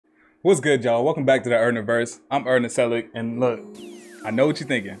What's good, y'all? Welcome back to the Erdnaverse. I'm Erdna.selik, and look, I know what you're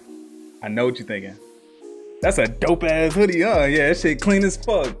thinking. I know what you're thinking. That's a dope ass hoodie, huh? Yeah, this shit clean as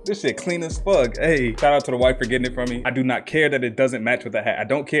fuck. This shit clean as fuck. Hey, shout out to the wife for getting it from me. I do not care that it doesn't match with the hat. I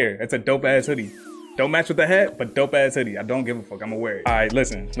don't care. It's a dope ass hoodie. Don't match with the hat, but dope ass hoodie. I don't give a fuck. I'm gonna wear it. All right,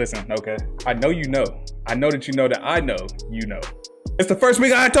 listen, okay? I know you know. I know that you know that I know you know. It's the first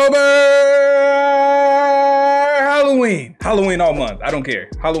week of October! Halloween! Halloween all month. I don't care.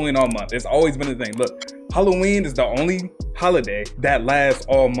 Halloween all month. It's always been a thing. Look, Halloween is the only holiday that lasts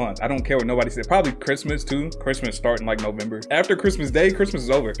all month. I don't care what nobody said. Probably Christmas too. Christmas starting like November. After Christmas Day, Christmas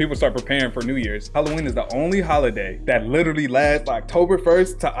is over. People start preparing for New Year's. Halloween is the only holiday that literally lasts October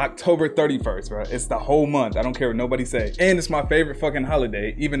 1st to October 31st, bro. It's the whole month. I don't care what nobody say. And it's my favorite fucking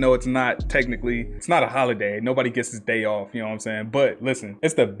holiday, even though it's not technically, it's not a holiday. Nobody gets this day off, you know what I'm saying? But listen,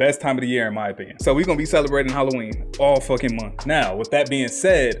 it's the best time of the year in my opinion. So we're gonna be celebrating Halloween all fucking month. Now, with that being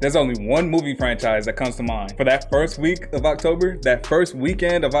said, there's only one movie franchise that comes to mind. For that first week of October, that first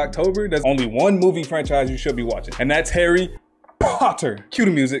weekend of October, there's only one movie franchise you should be watching, and that's Harry Potter. Cue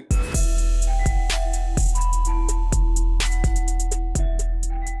the music.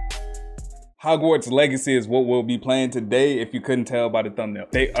 Hogwarts Legacy is what we'll be playing today, if you couldn't tell by the thumbnail.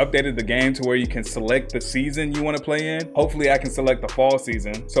 They updated the game to where you can select the season you want to play in. Hopefully I can select the fall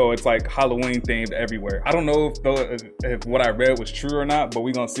season, so it's like Halloween themed everywhere. I don't know if what I read was true or not, but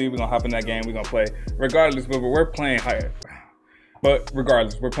we're gonna see. We're gonna hop in that game, we're gonna play. Regardless, but we're playing higher. But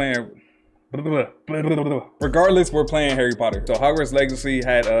regardless, we're playing Harry Potter. So Hogwarts Legacy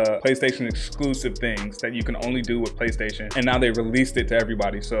had PlayStation exclusive things that you can only do with PlayStation, and now they released it to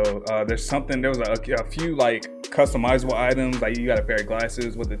everybody. So there was a few like customizable items, like you got a pair of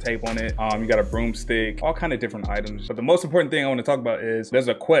glasses with the tape on it, you got a broomstick, all kind of different items. But the most important thing I want to talk about is there's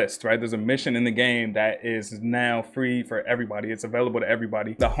a quest, right? There's a mission in the game that is now free for everybody. It's available to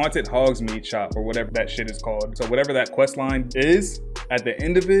everybody. The Haunted Hogsmeade shop, or whatever that shit is called. So whatever that quest line is, at the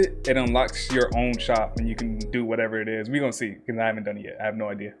end of it, it unlocks your own shop and you can do whatever it is. We're gonna see, because I haven't done it yet. I have no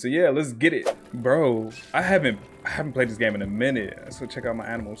idea. So yeah, let's get it. Bro, I haven't played this game in a minute. Let's go check out my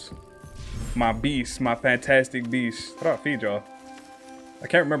animals. My beast, my fantastic beast. How do I feed y'all? I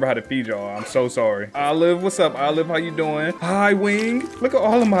can't remember how to feed y'all. I'm so sorry. Olive, what's up, Olive? How you doing? Hi, Wing. Look at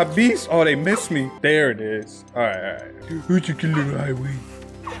all of my beasts. Oh, they missed me. There it is. All right. Who'd you kill, little Hi, Wing?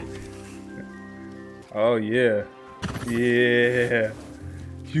 Oh, yeah. Yeah.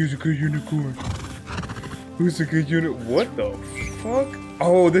 Here's a good unicorn. Who's a good unicorn? What the fuck?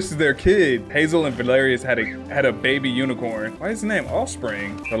 Oh, this is their kid. Hazel and Valerius had a baby unicorn. Why is his name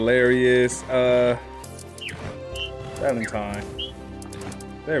Offspring? Valerius, Valentine.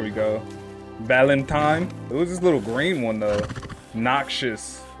 There we go. Valentine. It was this little green one though.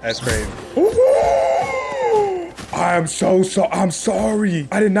 Noxious. That's crazy. I'm sorry.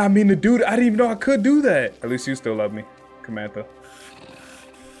 I did not mean to do that. I didn't even know I could do that. At least you still love me, Samantha.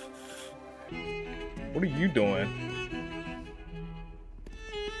 What are you doing?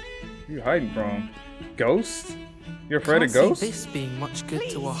 Where are you hiding from? Ghosts? You're afraid of ghosts? Can't see this being much good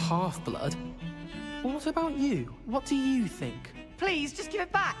to a half-blood. What about you? What do you think? Please, just give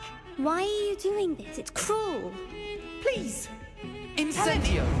it back. Why are you doing this? It's cruel. Please.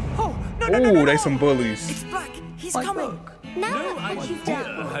 Incendio! Oh, no. Oh, they some bullies. It's back. He's My coming. book. Now No look what you've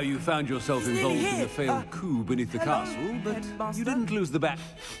done. How you found yourself involved in the failed coup beneath the castle, but you didn't lose the bat.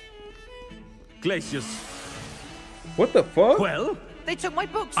 Glacius. What the fuck? Well, They took my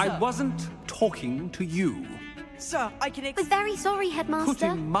book, sir. I wasn't talking to you. Sir, I can We're very sorry, Headmaster.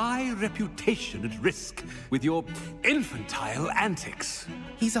 Putting my reputation at risk with your infantile antics.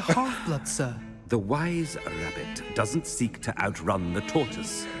 He's a half-blood, sir. The wise rabbit doesn't seek to outrun the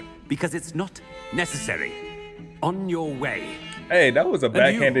tortoise because it's not necessary. On your way. Hey, that was a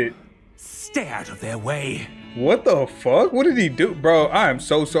backhanded. Stay out of their way. What the fuck? What did he do? Bro, I am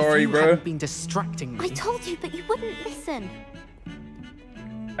so sorry, If you bro. hadn't been distracting me. I told you, but you wouldn't listen.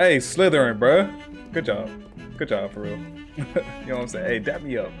 Hey, Slytherin, bro. Good job. Good job, for real. You know what I'm saying? Hey, dap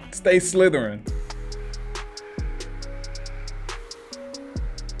me up. Stay Slytherin.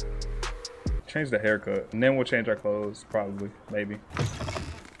 Change the haircut, and then we'll change our clothes, probably, maybe.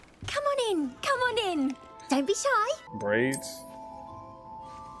 Come on in. Come on in. Don't be shy. Braids.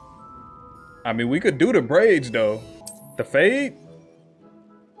 I mean, we could do the braids though. The fade?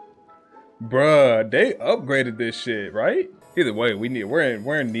 Bruh, they upgraded this shit, right? Either way,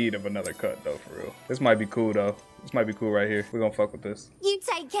 we're in need of another cut though, for real. This might be cool though. This might be cool right here. We're gonna fuck with this. You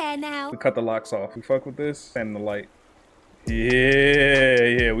take care now. We cut the locks off. We fuck with this and the light.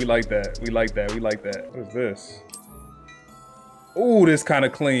 Yeah, we like that. We like that. What is this? Ooh, this kind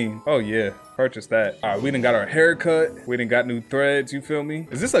of clean. Oh yeah, purchase that. All right, we done got our haircut. We done got new threads, you feel me?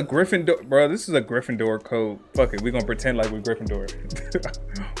 Is this a Gryffindor? Bro, this is a Gryffindor coat. Fuck it, we gonna pretend like we're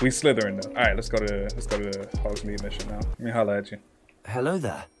Gryffindor. We Slytherin though. All right, let's go to the Hogsmeade mission now. Let me holla at you. Hello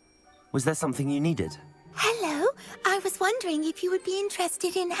there. Was there something you needed? Hello. I was wondering if you would be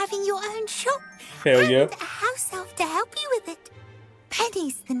interested in having your own shop. Hell yeah. And a house elf to help you with it.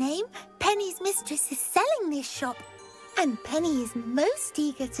 Penny's the name. Penny's mistress is selling this shop. And Penny is most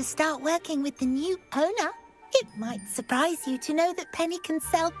eager to start working with the new owner. It might surprise you to know that Penny can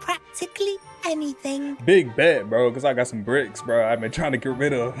sell practically anything. Big bet, bro, because I got some bricks, bro. I've been trying to get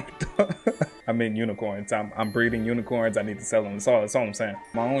rid of. I mean unicorns. I'm breeding unicorns. I need to sell them. That's all I'm saying.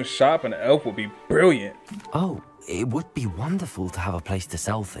 My own shop and the elf would be brilliant. Oh, it would be wonderful to have a place to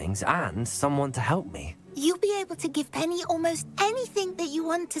sell things and someone to help me. You'll be able to give Penny almost anything that you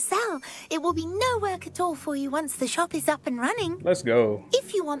want to sell. It will be no work at all for you once the shop is up and running. Let's go.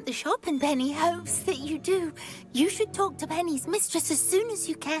 If you want the shop and Penny hopes that you do, you should talk to Penny's mistress as soon as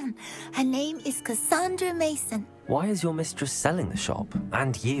you can. Her name is Cassandra Mason. Why is your mistress selling the shop?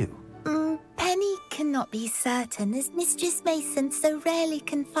 And you? Penny cannot be certain as Mistress Mason so rarely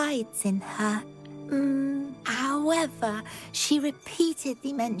confides in her. However, she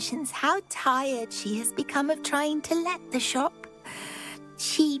repeatedly mentions how tired she has become of trying to let the shop.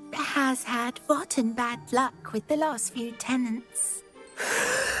 She has had rotten bad luck with the last few tenants.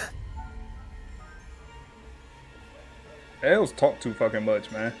 Elves talk too fucking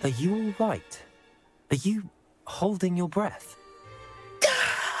much, man. Are you all right? Are you holding your breath?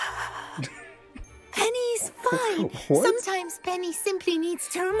 Penny's fine. What? Sometimes Penny simply needs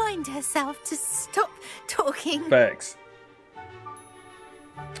to remind herself to stop talking. Facts.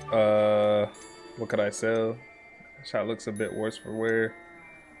 What could I sell? Shot looks a bit worse for wear.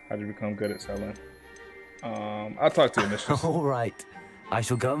 How'd you become good at selling? I'll talk to your mistress. All right. I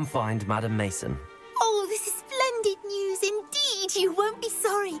shall go and find Madam Mason. Oh, this is splendid news indeed. You won't be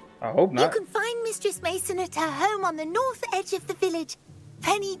sorry. I hope You not. can find Mistress Mason at her home on the north edge of the village.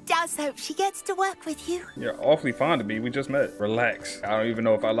 Penny does hope she gets to work with you. You're awfully fond of me. We just met. Relax. I don't even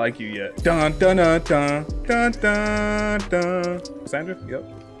know if I like you yet. Dun dun dun dun dun dun dun. Sandra? Yep.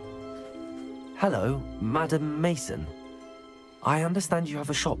 Hello, Madam Mason. I understand you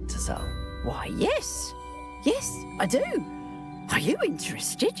have a shop to sell. Why, yes. Yes, I do. Are you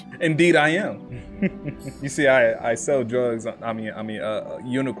interested? Indeed, I am. You see, I sell drugs.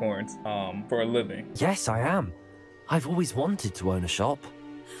 Unicorns. For a living. Yes, I am. I've always wanted to own a shop.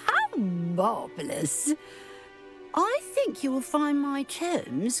 How marvellous. I think you will find my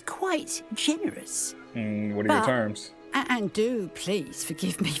terms quite generous. What are your But- terms? And do please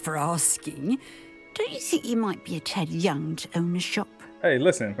forgive me for asking. Don't you think you might be a tad young to own a shop? Hey,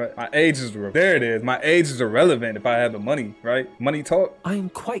 listen, my age is there. It is. My age is irrelevant if I have the money, right? Money talk. I am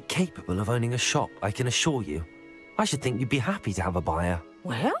quite capable of owning a shop, I can assure you. I should think you'd be happy to have a buyer.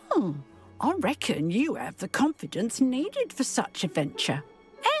 Well, I reckon you have the confidence needed for such a venture.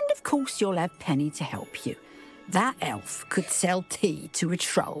 And of course you'll have Penny to help you. That elf could sell tea to a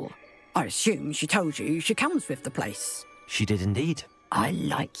troll. I assume she told you she comes with the place. She did indeed. I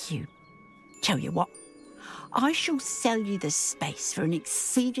like you. Tell you what, I shall sell you the space for an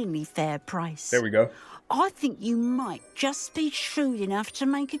exceedingly fair price. There we go. I think you might just be shrewd enough to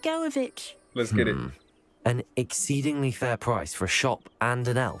make a go of it. Let's get it. An exceedingly fair price for a shop and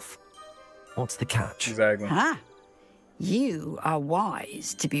an elf. What's the catch? Exactly. Ah, you are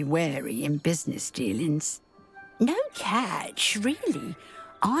wise to be wary in business dealings. No catch, really.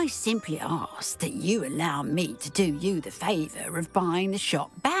 I simply ask that you allow me to do you the favour of buying the shop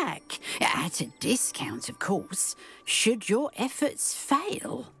back, at a discount, of course, should your efforts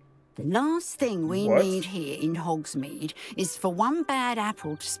fail. The last thing we What? need here in Hogsmeade is for one bad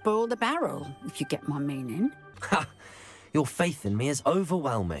apple to spoil the barrel, if you get my meaning. Ha! Your faith in me is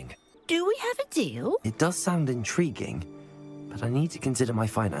overwhelming. Do we have a deal? It does sound intriguing, but I need to consider my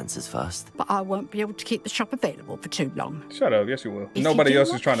finances first. But I won't be able to keep the shop available for too long. Shut up. Yes, you will. If Nobody you do else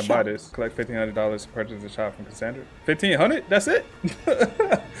is want trying to buy shop- this. Collect $1,500 to purchase the shop from Cassandra. $1,500? That's it?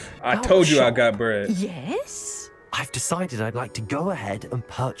 I Oh, told you I shop. got bread. Yes? I've decided I'd like to go ahead and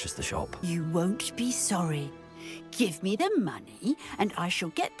purchase the shop. You won't be sorry. Give me the money, and I shall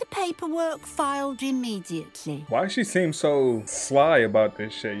get the paperwork filed immediately. Why she seem so sly about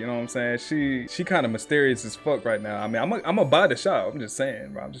this shit? You know what I'm saying? She kind of mysterious as fuck right now. I mean, I'm gonna buy the shop. I'm just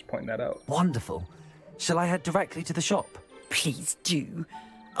saying, bro. I'm just pointing that out. Wonderful. Shall I head directly to the shop? Please do.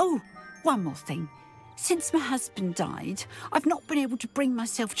 Oh, one more thing. Since my husband died, I've not been able to bring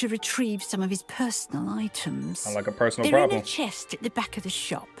myself to retrieve some of his personal items. Sound like a personal They're problem. in a chest at the back of the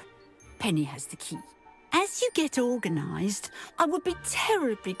shop. Penny has the key. As you get organised, I would be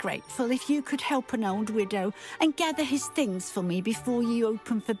terribly grateful if you could help an old widow and gather his things for me before you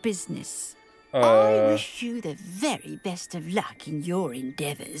open for business. I wish you the very best of luck in your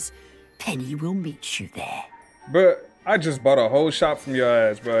endeavours. Penny will meet you there. But I just bought a whole shop from your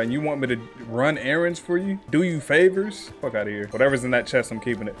ass, bro, and you want me to run errands for you? Do you favors? Fuck out of here. Whatever's in that chest, I'm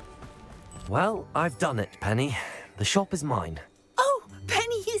keeping it. Well, I've done it, Penny. The shop is mine. Oh,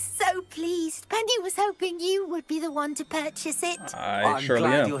 Penny is so pleased. Penny was hoping you would be the one to purchase it. I I'm surely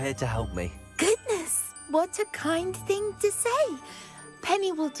glad am. you're here to help me. Goodness, what a kind thing to say.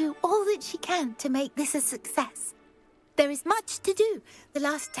 Penny will do all that she can to make this a success. There is much to do. The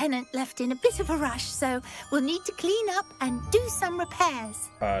last tenant left in a bit of a rush, so we'll need to clean up and do some repairs.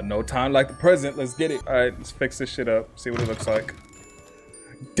 No time like the present. Let's get it. All right, let's fix this shit up. See what it looks like.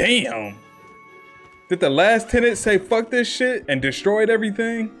 Damn. Did the last tenant say fuck this shit and destroyed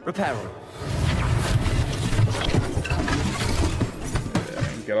everything? Repairer.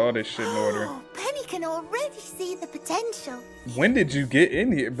 Yeah, get all this shit in order. Oh, Penny can already see the potential. When did you get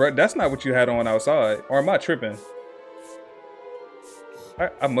in here, bro? That's not what you had on outside. Or am I tripping?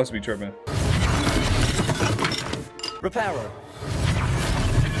 I must be tripping. Repairer.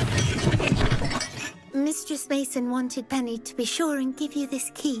 Mistress Mason wanted Penny to be sure and give you this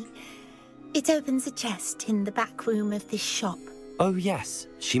key. It opens a chest in the back room of this shop. Oh, yes.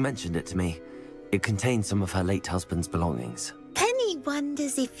 She mentioned it to me. It contains some of her late husband's belongings. Penny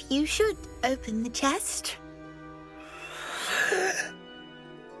wonders if you should open the chest.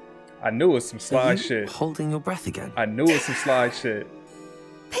 I knew it was some sly shit. Holding your breath again? I knew it was some sly shit.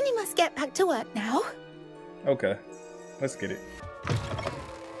 Penny must get back to work now. Okay, let's get it.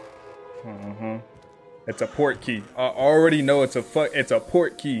 It's a port key. I already know it's a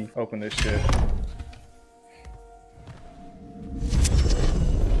port key. Open this shit.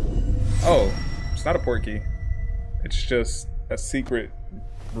 Oh, it's not a port key. It's just a secret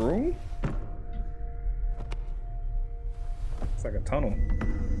room. It's like a tunnel.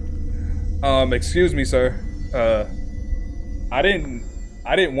 Excuse me, sir.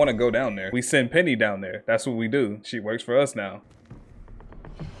 I didn't want to go down there. We send Penny down there. That's what we do. She works for us now.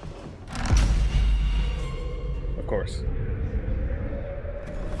 Of course.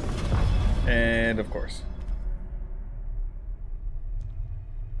 And of course.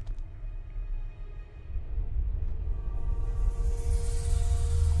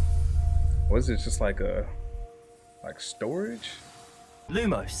 Was it just like storage?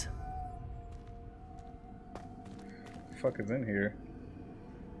 Lumos. What the fuck is in here?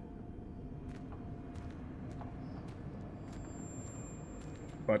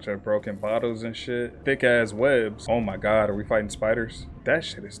 Bunch of broken bottles and shit. Thick ass webs. Oh my god, are we fighting spiders? That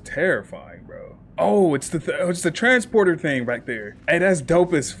shit is terrifying, bro. Oh, it's the transporter thing back there. Hey, that's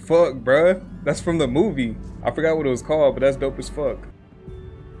dope as fuck, bruh. That's from the movie. I forgot what it was called, but that's dope as fuck.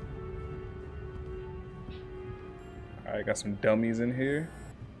 Alright, got some dummies in here.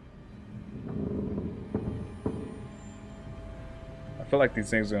 I feel like these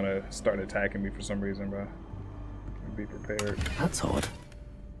things are gonna start attacking me for some reason, bro. Be prepared. That's odd.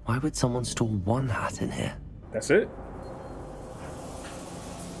 Why would someone store one hat in here? That's it?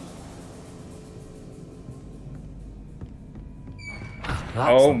 That's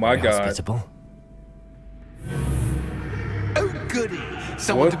oh not my very god. hospitable. Oh goody!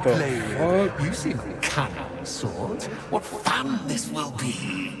 Someone What to the play with. fuck? You seem cunning, sort. What fun this will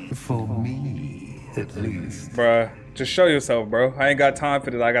be. For me, at least. Bruh, just show yourself, bro. I ain't got time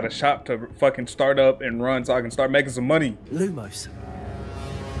for this. I got a shop to fucking start up and run so I can start making some money. Lumos.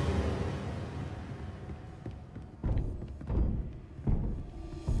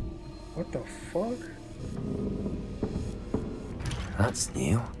 What the fuck? That's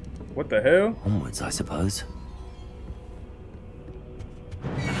new. What the hell? Onwards, I suppose.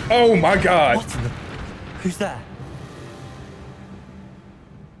 Oh my god! What in the... Who's there?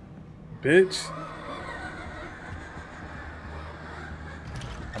 Bitch.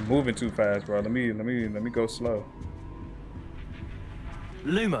 I'm moving too fast, bro. Let me go slow.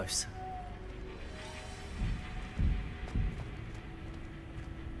 Lumos.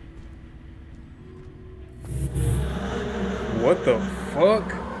 What the fuck?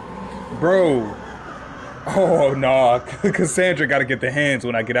 Bro. Oh, nah. Cassandra gotta get the hands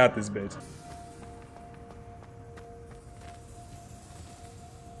when I get out this bitch.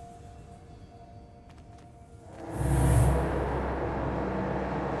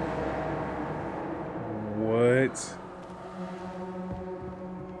 What?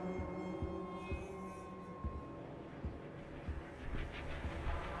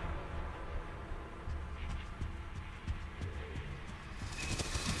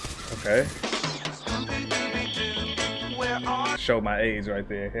 Okay. showed my age right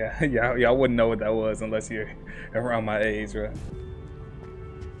there. Yeah, y'all wouldn't know what that was unless you're around my age, right?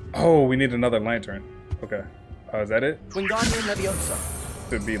 Oh, we need another lantern. Okay. Is that it? Wingardium Leviosa.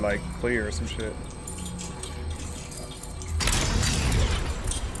 Could be like clear or some shit.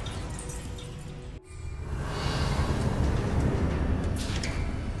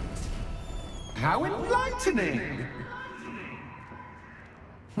 How enlightening!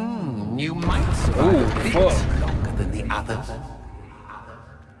 You might survive a bit longer than the others.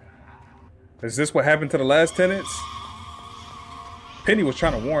 Is this what happened to the last tenants? Penny was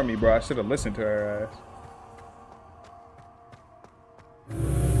trying to warn me, bro. I should have listened to her ass.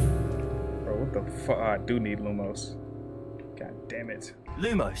 Bro, what the fuck? I do need Lumos. God damn it.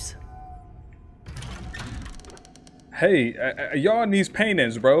 Lumos. Hey, y'all in these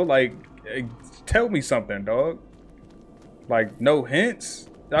paintings, bro. Like, tell me something, dog. Like, no hints?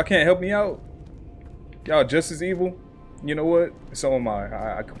 Y'all can't help me out? Y'all just as evil? You know what? So am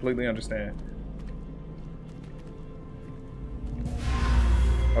I. I completely understand.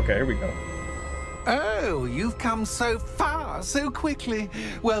 Okay, here we go. Oh, you've come so far, so quickly.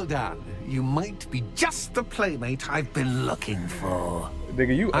 Well done. You might be just the playmate I've been looking for.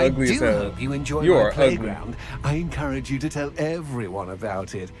 Nigga, you ugly as hell. I do hope you enjoy You my are playground. ugly. I encourage you to tell everyone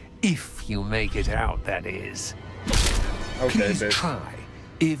about it. If you make it out, that is. Okay, Please bitch. try.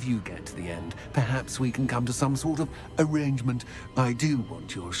 If you get to the end, perhaps we can come to some sort of arrangement. I do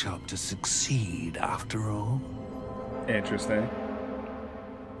want your shop to succeed, after all. Interesting.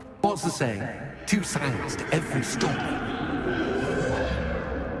 What's the saying? Two sides to every story.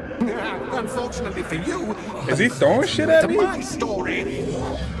 Unfortunately for you, Is he throwing shit at me? my story.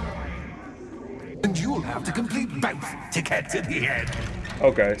 And you'll have to complete both to get to the end.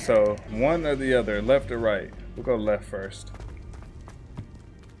 Okay, so one or the other, left or right? We'll go left first.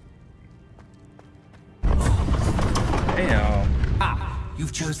 Damn.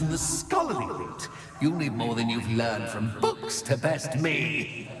 You've chosen the scholarly route. You'll need more than you've learned from books to best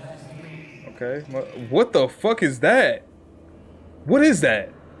me. Okay. What the fuck is that? What is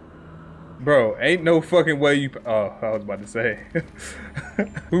that? Bro, ain't no fucking way you... Oh, I was about to say.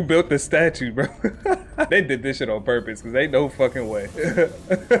 Who built the statue, bro? They did this shit on purpose, because ain't no fucking way.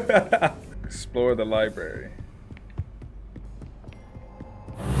 Explore the library.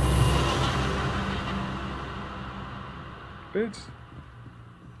 Bitch.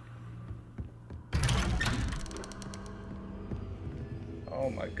 Oh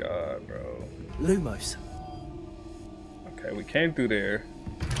my god, bro. Lumos. Okay, we came through there.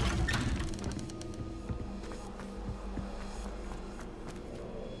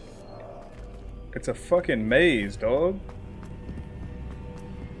 It's a fucking maze, dog.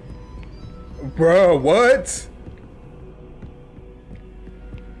 Bro, what?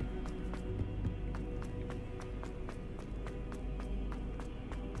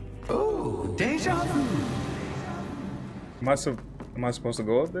 Oh, deja vu. Am I supposed to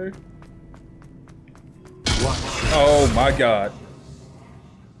go up there? Oh my god.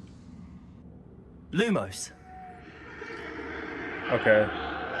 Lumos. Okay.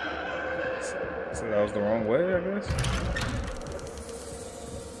 So that was the wrong way, I guess?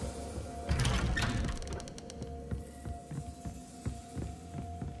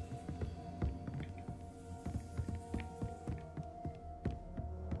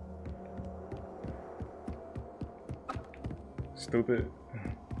 Stupid.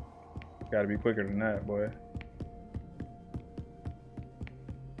 Gotta be quicker than that, boy.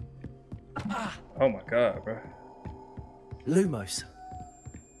 Oh my god, bro. Lumos.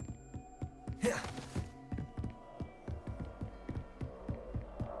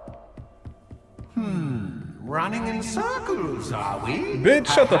 Running in circles, are we? Bitch,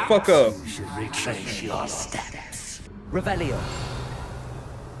 shut the fuck up. You should retrace your steps. Revelio.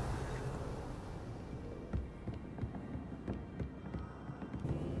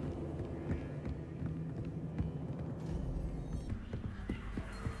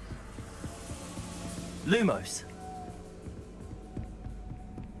 Lumos.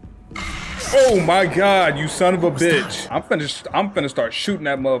 Oh my god, you son of a bitch. I'm finna start shooting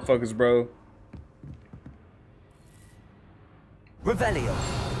at motherfuckers, bro. Revelio.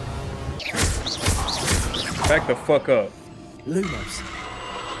 Back the fuck up. Lumos.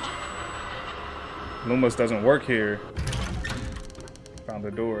 Lumos doesn't work here. Found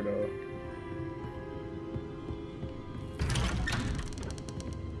the door though.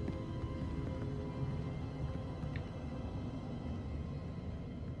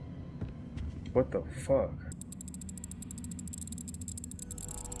 What the fuck?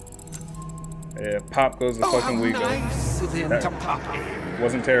 Yeah, pop goes the fucking week. Nice of him to pop in.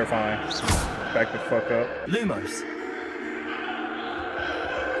 Wasn't terrifying. Back the fuck up. Lumos.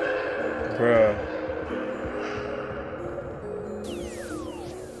 Bruh.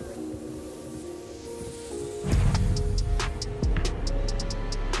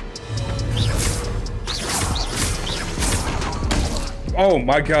 Oh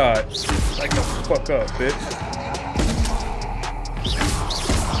my god. Like the fuck up, bitch.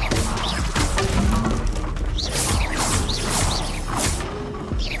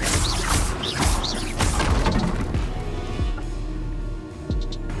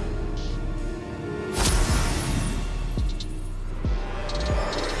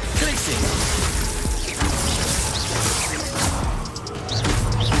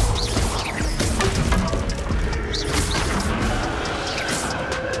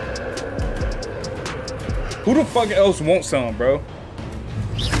 Who the fuck else wants some, bro?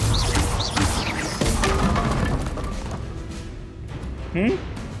 Hmm?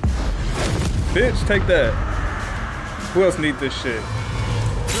 Bitch, take that. Who else need this shit?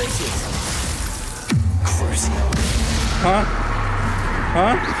 Huh?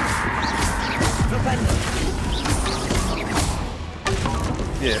 Huh?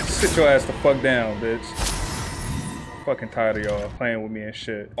 Yeah, sit your ass the fuck down, bitch. Fucking tired of y'all playing with me and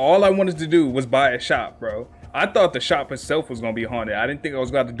shit. All I wanted to do was buy a shop, bro. I thought the shop itself was gonna be haunted. I didn't think I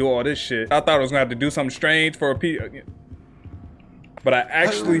was gonna have to do all this shit. I thought I was gonna have to do something strange for a piece. But I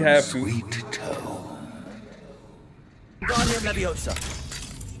actually have to.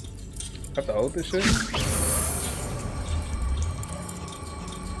 Have to hold this shit?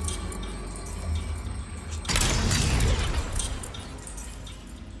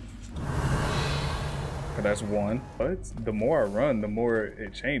 That's one. But the more I run, the more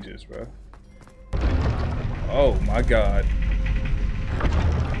it changes, bro. Oh my god.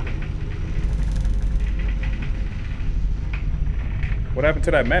 What happened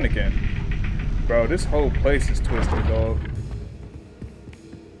to that mannequin? Bro, this whole place is twisted, dog.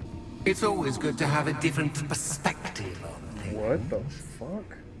 It's always good to have a different perspective on things. What the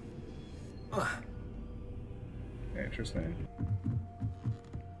fuck? Interesting.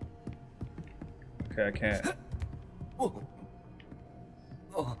 Okay, I can't.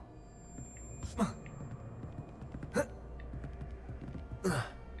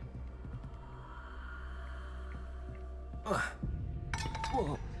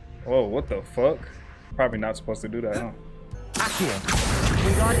 Whoa, what the fuck? Probably not supposed to do that, huh?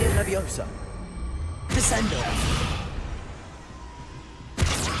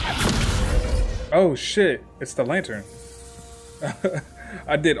 Oh shit, it's the lantern.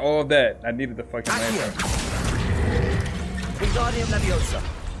 I did all that. I needed the fucking lantern.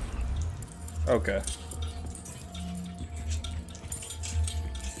 Okay.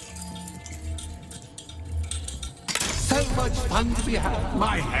 So much fun to be had.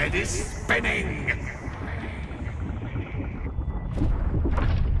 My head is spinning.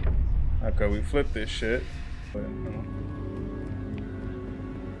 Okay, we flipped this shit. But,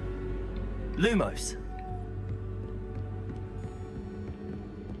 Lumos.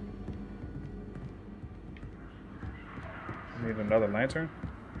 Need another lantern?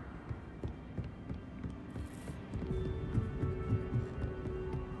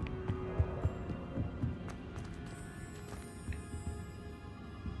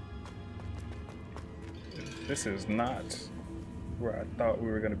 This is not where I thought we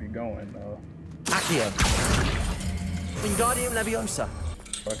were gonna be going, though. Accio. Wingardium Leviosa.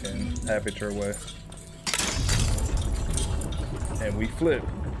 Fucking have it your way. And we flip.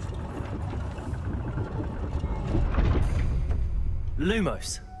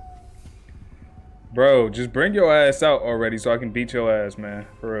 Lumos. Bro, just bring your ass out already so I can beat your ass, man.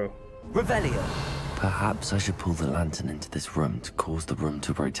 For real. Revelio. Perhaps I should pull the lantern into this room to cause the room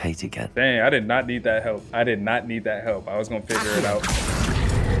to rotate again. Dang, I did not need that help. I did not need that help. I was gonna figure it out.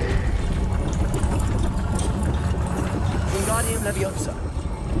 Wingardium Leviosa.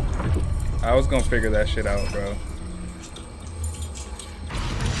 I was gonna figure that shit out, bro.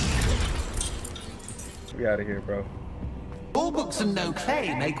 We out of here, bro. All books and no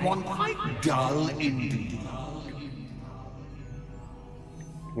clay make one quite dull indeed.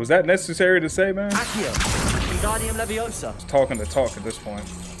 Was that necessary to say, man? Accio. Wingardium Leviosa. It's talking the talk at this point.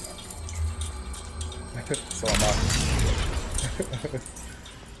 So I'm out.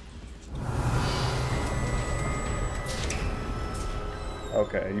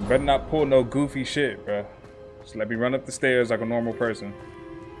 Okay, you better not pull no goofy shit, bro. Just let me run up the stairs like a normal person.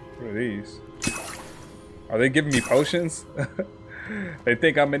 What are these? Are they giving me potions? They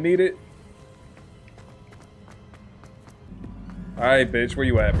think I'm gonna need it? Alright, bitch, where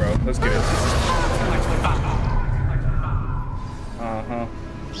you at, bro? Let's get it. Uh-huh.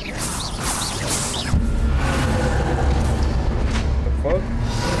 The fuck?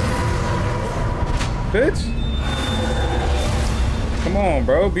 bitch. Come on,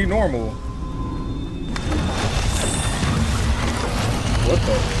 bro. Be normal. What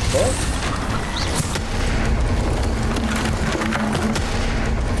the fuck?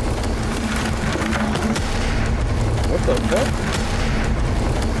 What the fuck?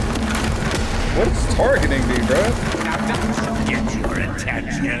 What is targeting me, bro? Now don't get your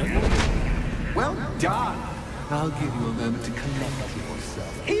attention. Well done. I'll give you a moment to collect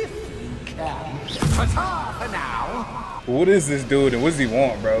yourself, if you can. Ta-ta for now. What is this dude and what does he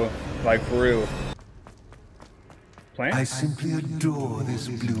want, bro? Like, for real. Plant? I simply adore this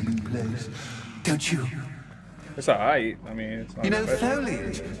blooming place. Don't you? It's alright. I mean, it's not You know, special.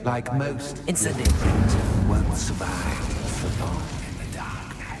 foliage, like most Incendiary. won't survive for long in the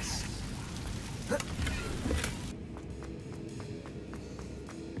darkness.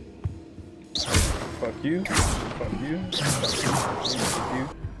 Fuck you. Fuck you. Fuck you.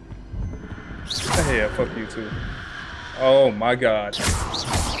 Yeah, fuck you too. Oh my god.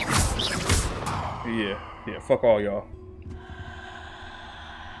 Yeah, fuck all y'all.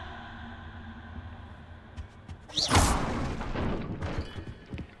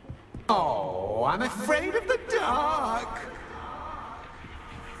 Oh, I'm afraid of the dark.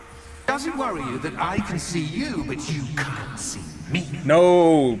 Does it worry you that I can see you, but you can't see me?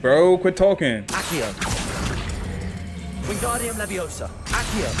 No, bro, quit talking. Accio. Wingardium Leviosa.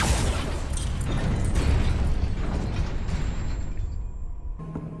 Accio.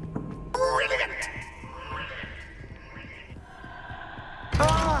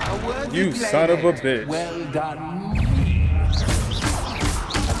 Ah, a worthy You son of a bitch. Well done.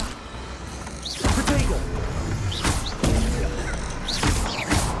 Protego.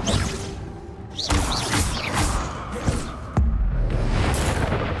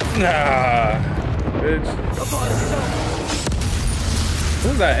 Nah, bitch.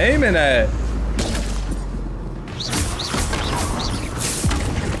 Who's that aiming at?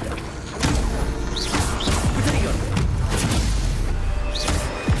 Protego.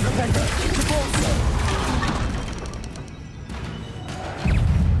 Propender. Travolta.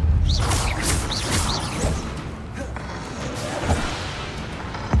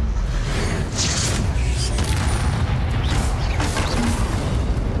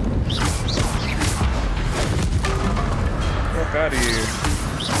 Fuck out of here.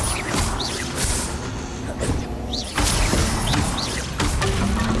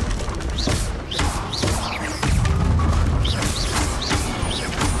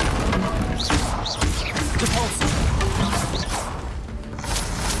 Repulsor.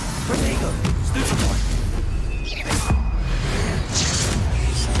 Protego. Stupefy.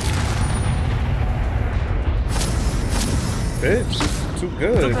 Bitch, too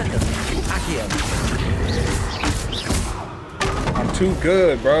good. Propender. Accio. I'm too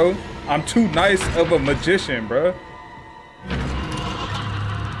good, bro. I'm too nice of a magician, bro.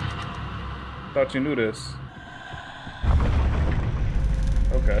 Thought you knew this.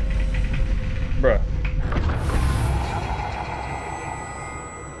 Okay. Bruh.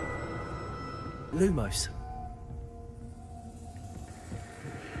 Lumos.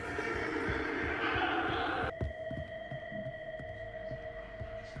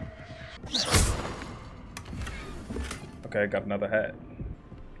 Okay, got another hat.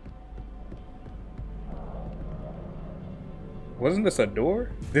 Wasn't this a door?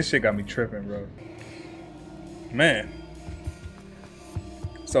 This shit got me tripping, bro. Man.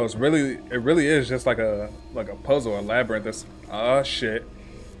 So it really is just like a puzzle, a labyrinth. That's shit.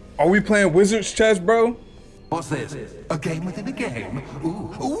 Are we playing wizard's chess, bro? What's this? A game within a game?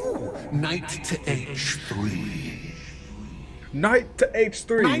 Ooh, knight to H3. Knight to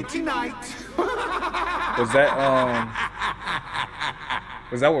H3. Nighty-night.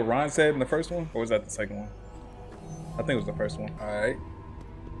 Was that what Ron said in the first one? Or was that the second one? I think it was the first one. Alright.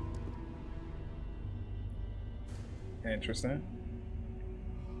 Interesting.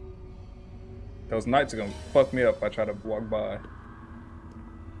 Those knights are gonna fuck me up if I try to walk by.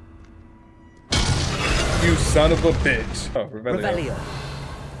 You son of a bitch. Oh, Revelio. Revelio.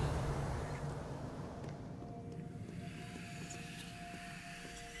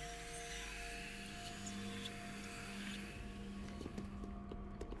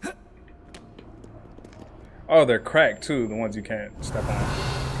 Oh, they're cracked too, the ones you can't step on.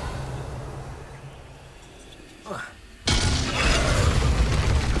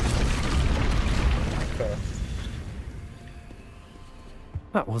 Okay.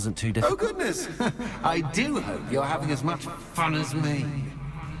 That wasn't too Oh, difficult. goodness. I do hope you're having as much fun as me.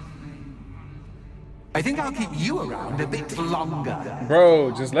 I think I'll keep you around a bit longer.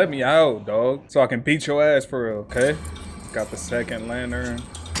 Bro, just let me out, dog. So I can beat your ass for real, okay? Got the second lantern.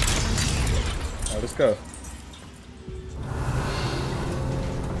 Let's go.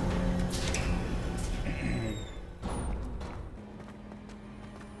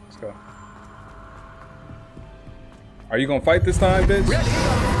 Let's go. Are you gonna fight this time, bitch?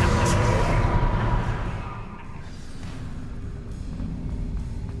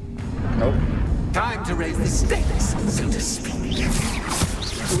 Nope. Time to raise the stakes, so to speak.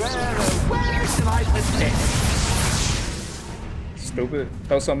 Where shall I put this? Stupid.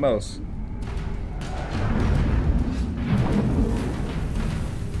 Throw something else.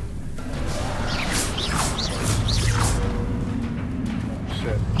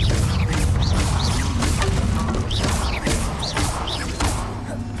 Shit.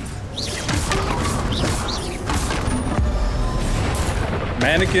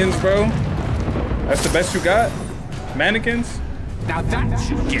 Mannequins, bro? That's the best you got? Mannequins? Now that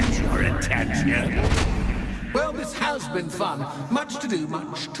should get your attention. Well, this has been fun. Much to do,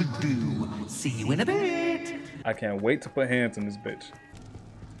 much to do. See you in a bit. I can't wait to put hands on this bitch.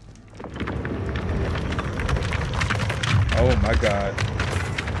 Oh my god.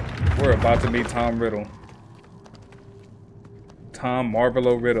 We're about to meet Tom Riddle. Tom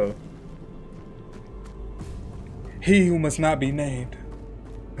Marvolo Riddle. He who must not be named.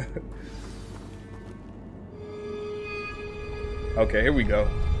 Okay, here we go.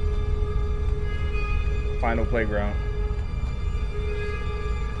 Final playground.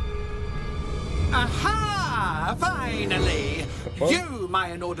 Aha! Finally! You, my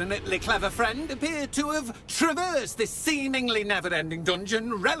inordinately clever friend, appear to have traversed this seemingly never-ending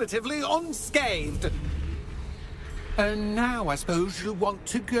dungeon relatively unscathed. And now I suppose you'll want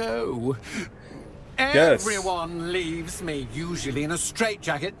to go. Yes. Everyone leaves me, usually in a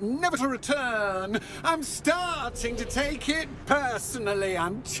straitjacket, never to return. I'm starting to take it personally.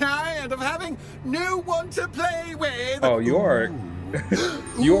 I'm tired of having no one to play with. Oh, you are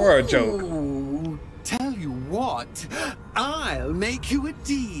you are a joke. Ooh, tell you what, I'll make you a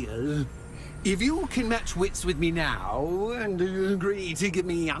deal. If you can match wits with me now and agree to give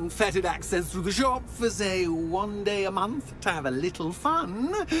me unfettered access to the shop for, say, 1 day a month to have a little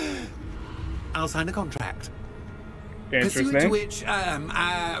fun, I'll sign a contract. Pursuant to which,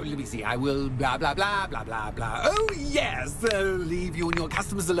 let me see, I will blah, blah, blah, blah, blah, blah. Oh, yes, leave you and your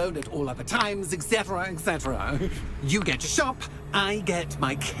customers alone at all other times, etc., etc. You get your shop, I get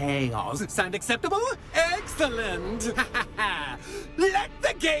my chaos. Sound acceptable? Excellent! Let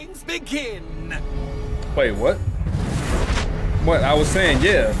the games begin! Wait, what? What? I was saying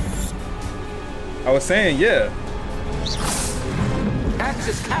yeah. I was saying yeah.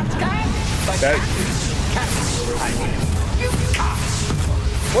 Access cat. That...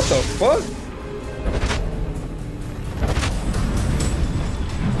 What the fuck?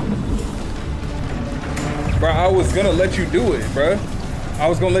 Bro, I was gonna let you do it, bro. I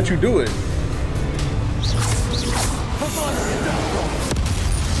was gonna let you do it.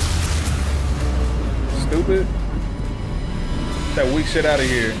 Stupid. That weak shit out of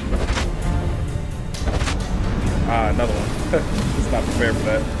here. Ah, another one. It's not prepared for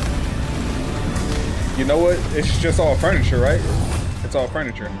that. You know what? It's just all furniture, right? It's all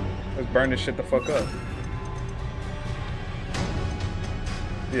furniture. Let's burn this shit the fuck up.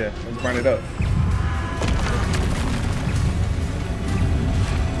 Yeah, let's burn it up.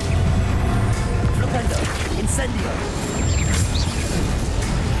 Incendio.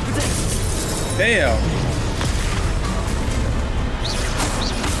 Damn.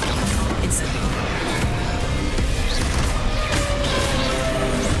 Incendio.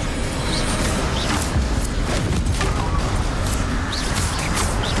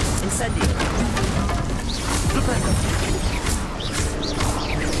 Incendio. Flipendo.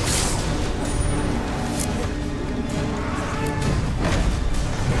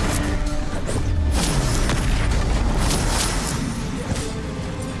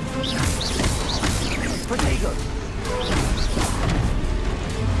 Potato.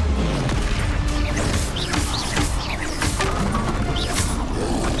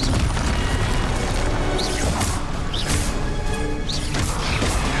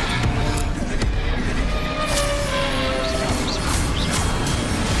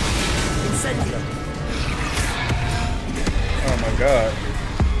 Oh my god.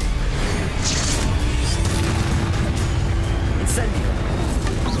 Incendio.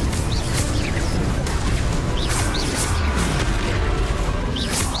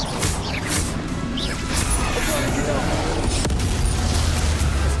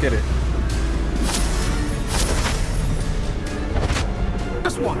 Let's get it.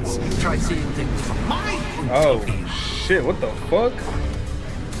 Just once, try seeing things from my point Oh of view. shit, what the fuck?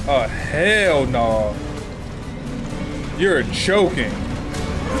 Oh hell no. You're joking.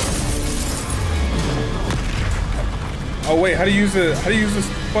 Oh wait, how do you use this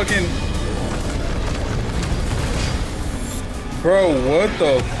fucking... Bro, what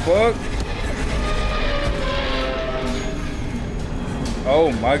the fuck?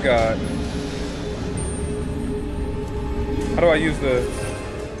 Oh my god. How do I use the...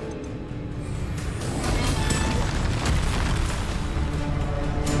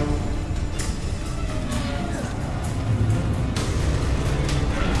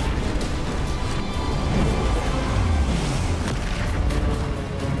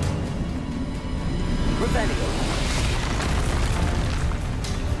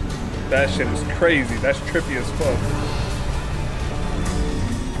 That shit is crazy. That's trippy as fuck.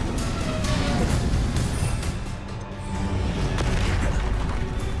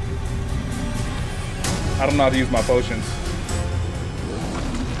 I don't know how to use my potions.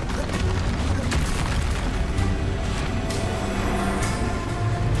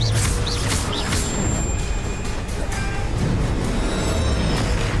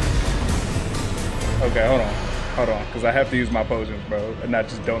 Okay, hold on, because I have to use my potions, bro, and I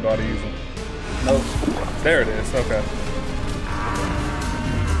just don't know how to use them. Nope. There it is, okay.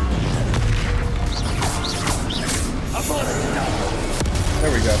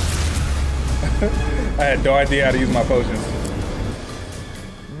 There we go. I had no idea how to use my potions.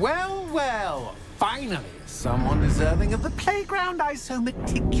 Well, well, finally, someone deserving of the playground I so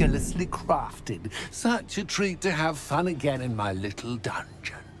meticulously crafted. Such a treat to have fun again in my little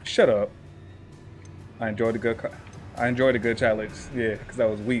dungeon. Shut up. I enjoyed a good challenge. Yeah, because that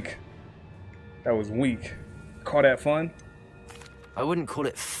was weak. That was weak. Call that fun? I wouldn't call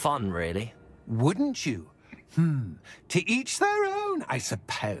it fun, really. Wouldn't you? To each their own, I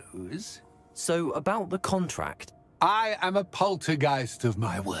suppose. So, about the contract. I am a poltergeist of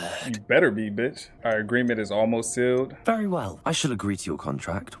my word. You better be, bitch. Our agreement is almost sealed. Very well. I shall agree to your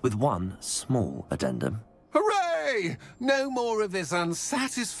contract with one small addendum. Hooray! No more of this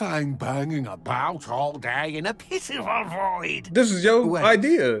unsatisfying banging about all day in a pitiful void. This is your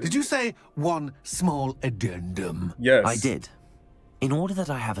idea. Did you say one small addendum? Yes. I did. In order that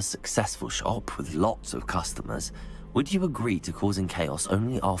I have a successful shop with lots of customers, would you agree to causing chaos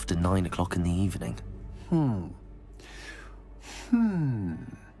only after 9 o'clock in the evening?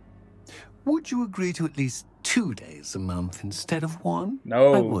 Would you agree to at least 2 days a month instead of one?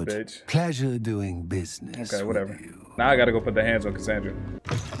 No, I would. bitch. Pleasure doing business. Okay, whatever. with you. Now I gotta go put the hands on Cassandra.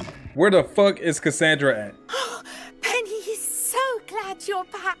 Where the fuck is Cassandra at? Penny is so glad you're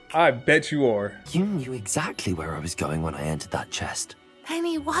back. I bet you are. You knew exactly where I was going when I entered that chest.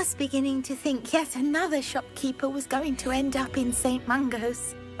 Penny was beginning to think yet another shopkeeper was going to end up in St.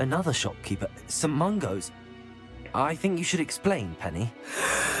 Mungo's. Another shopkeeper, St. Mungo's. I think you should explain, Penny.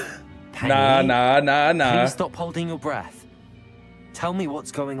 Penny, Nah. please stop holding your breath. Tell me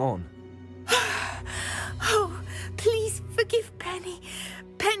what's going on. Oh, please forgive Penny.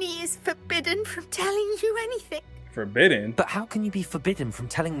 Penny is forbidden from telling you anything. Forbidden? But how can you be forbidden from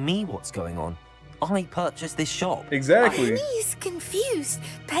telling me what's going on? I purchased this shop. Exactly. Penny is confused.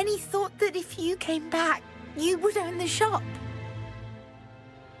 Penny thought that if you came back, you would own the shop.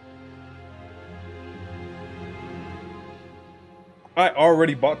 I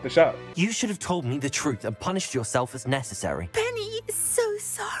already bought the shop. You should have told me the truth and punished yourself as necessary. Penny is so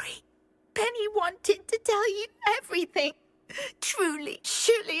sorry. Penny wanted to tell you everything. Truly,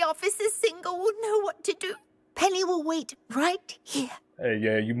 surely Officer Singer will know what to do. Penny will wait right here. Hey,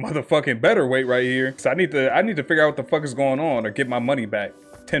 yeah, you motherfucking better wait right here. So I need to figure out what the fuck is going on or get my money back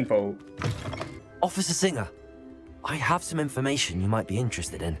tenfold. Officer Singer, I have some information you might be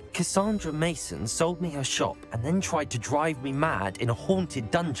interested in. Cassandra Mason sold me her shop and then tried to drive me mad in a haunted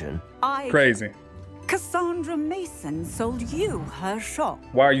dungeon. Crazy. Cassandra Mason sold you her shop.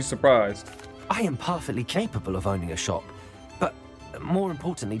 Why are you surprised? I am perfectly capable of owning a shop. But more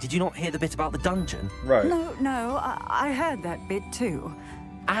importantly, did you not hear the bit about the dungeon? Right. No, I heard that bit too.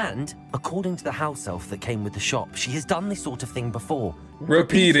 And, according to the house elf that came with the shop, she has done this sort of thing before.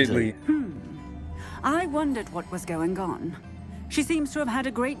 Repeatedly. I wondered what was going on. She seems to have had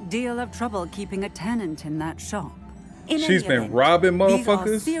a great deal of trouble keeping a tenant in that shop. She's been robbing motherfuckers?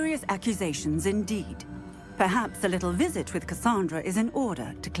 These are serious accusations indeed. Perhaps a little visit with Cassandra is in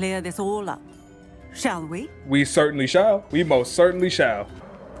order to clear this all up. Shall we? We certainly shall. We most certainly shall.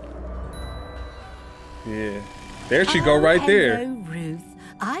 Yeah. There she go right there. Hello, Ruth.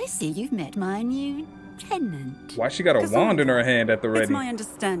 I see you've met my new tenant. Why she got a wand in her hand at the ready? It's my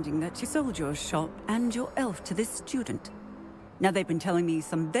understanding that you sold your shop and your elf to this student. Now, they've been telling me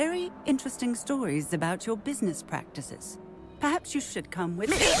some very interesting stories about your business practices. Perhaps you should come with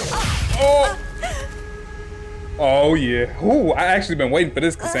me. Oh! Oh, yeah. Ooh, I actually been waiting for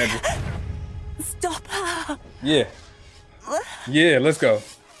this, Cassandra. Stop her. Yeah. Yeah, let's go.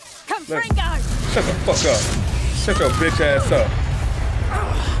 Come, Let's- Fringo! Shut the fuck up. Shut your bitch ass up.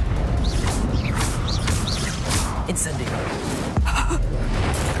 Incendio.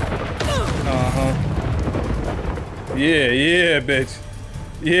 Uh-huh. Yeah, bitch.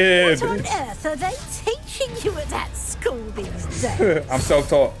 Yeah, What on bitch. earth are they teaching you at that school these days? I'm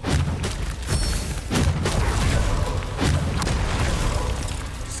self-taught.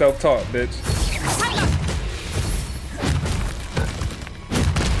 Self-taught, bitch.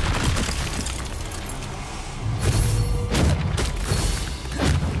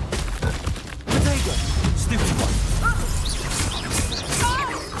 Potato. Stupid one.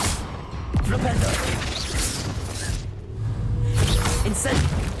 Flipendo.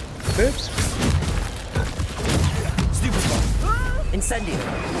 Incendio. Bitch. Stupid one. Incendio.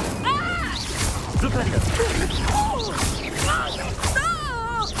 Flipendo.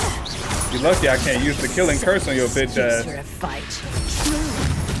 You're lucky I can't use the killing curse on your bitch For ass. a fight.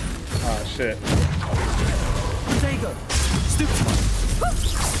 Oh shit. Potato. Stupid one.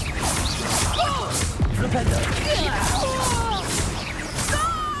 Flipendo.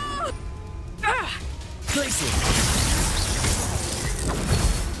 Place it.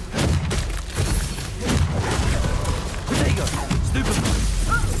 Potato. Stupid one.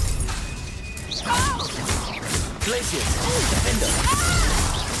 Glacius. Defender.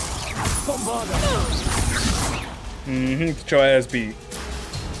 Bombarder. Get your ass beat.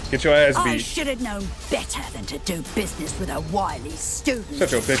 Get your ass I beat. should have known better than to do business with a wily student.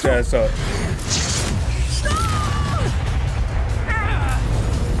 Shut your bitch ass up.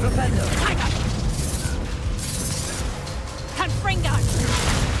 Flipendo. Come, Fringo!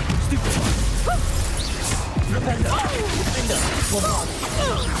 Stupid one. Flipendo. Defender. Bombarder.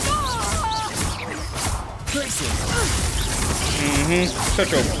 Glacius. Shut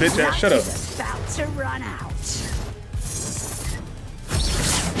your bitch ass. Shut up. Is about to run out.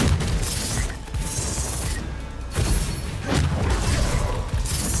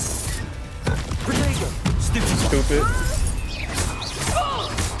 Potato. Stupid one. Stupid.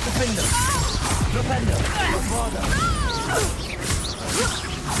 Defender. Flipendo. Bombarder.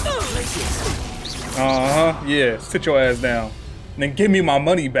 Glacius. Uh-huh. Yeah. Sit your ass down. And then give me my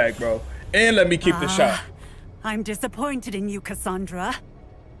money back, bro. And let me keep the shot. I'm disappointed in you, Cassandra.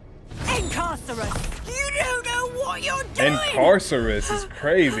 Incarcerate! You don't know what you're doing. Incarcerous is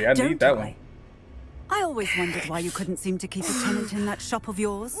crazy. I need Don't that I? one. I always wondered why you couldn't seem to keep a tenant in that shop of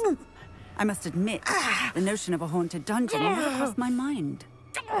yours. I must admit, the notion of a haunted dungeon never crossed my mind.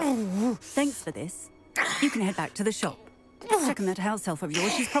 Thanks for this. You can head back to the shop. Check on that house elf of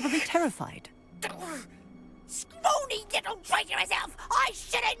yours. She's probably terrified. Scrawny little traitor herself. I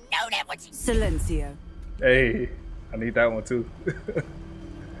should have known it was. Silencio. Hey, I need that one too.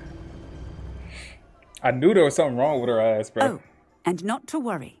 I knew there was something wrong with her ass, bro. Oh, and not to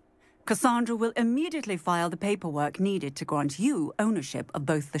worry. Cassandra will immediately file the paperwork needed to grant you ownership of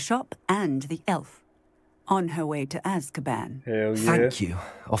both the shop and the elf. On her way to Azkaban. Hell yeah. Thank you,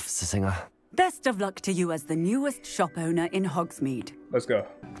 Officer Singer. Best of luck to you as the newest shop owner in Hogsmeade. Let's go.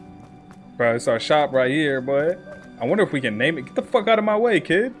 Bro, it's our shop right here, boy. I wonder if we can name it. Get the fuck out of my way,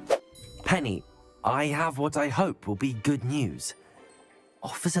 kid. Penny, I have what I hope will be good news.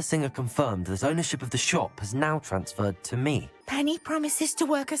 Officer Singer confirmed that ownership of the shop has now transferred to me. Penny promises to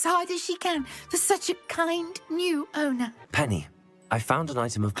work as hard as she can for such a kind new owner. Penny, I found an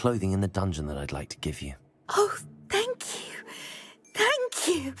item of clothing in the dungeon that I'd like to give you. Oh, thank you. Thank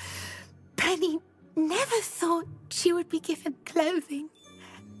you. Penny never thought she would be given clothing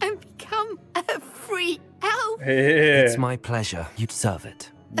and become a free elf. Yeah. It's my pleasure. You deserve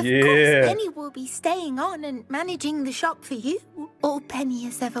it. Of course, Penny will be staying on and managing the shop for you. All Penny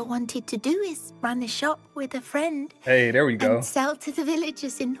has ever wanted to do is run a shop with a friend Hey, there we go. and sell to the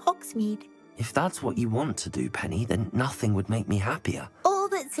villagers in Hogsmeade. If that's what you want to do, Penny, then nothing would make me happier. All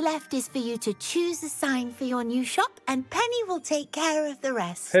that's left is for you to choose a sign for your new shop, and Penny will take care of the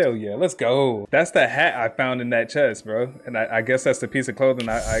rest. Hell yeah, let's go. That's the hat I found in that chest, bro. And I guess that's the piece of clothing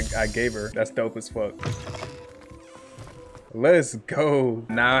I gave her. That's dope as fuck. Let's go.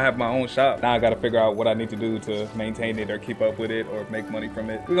 Now I have my own shop. Now I gotta figure out what I need to do to maintain it or keep up with it or make money from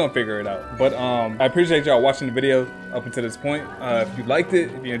it. We're gonna figure it out. But I appreciate y'all watching the video up until this point. If you liked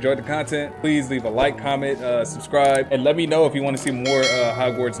it, if you enjoyed the content, please leave a like, comment, subscribe, and let me know if you want to see more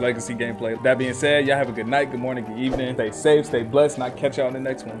Hogwarts Legacy gameplay. That being said, y'all have a good night, good morning, good evening. Stay safe, stay blessed, and I'll catch y'all in the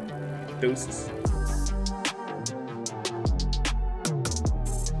next one. Deuces.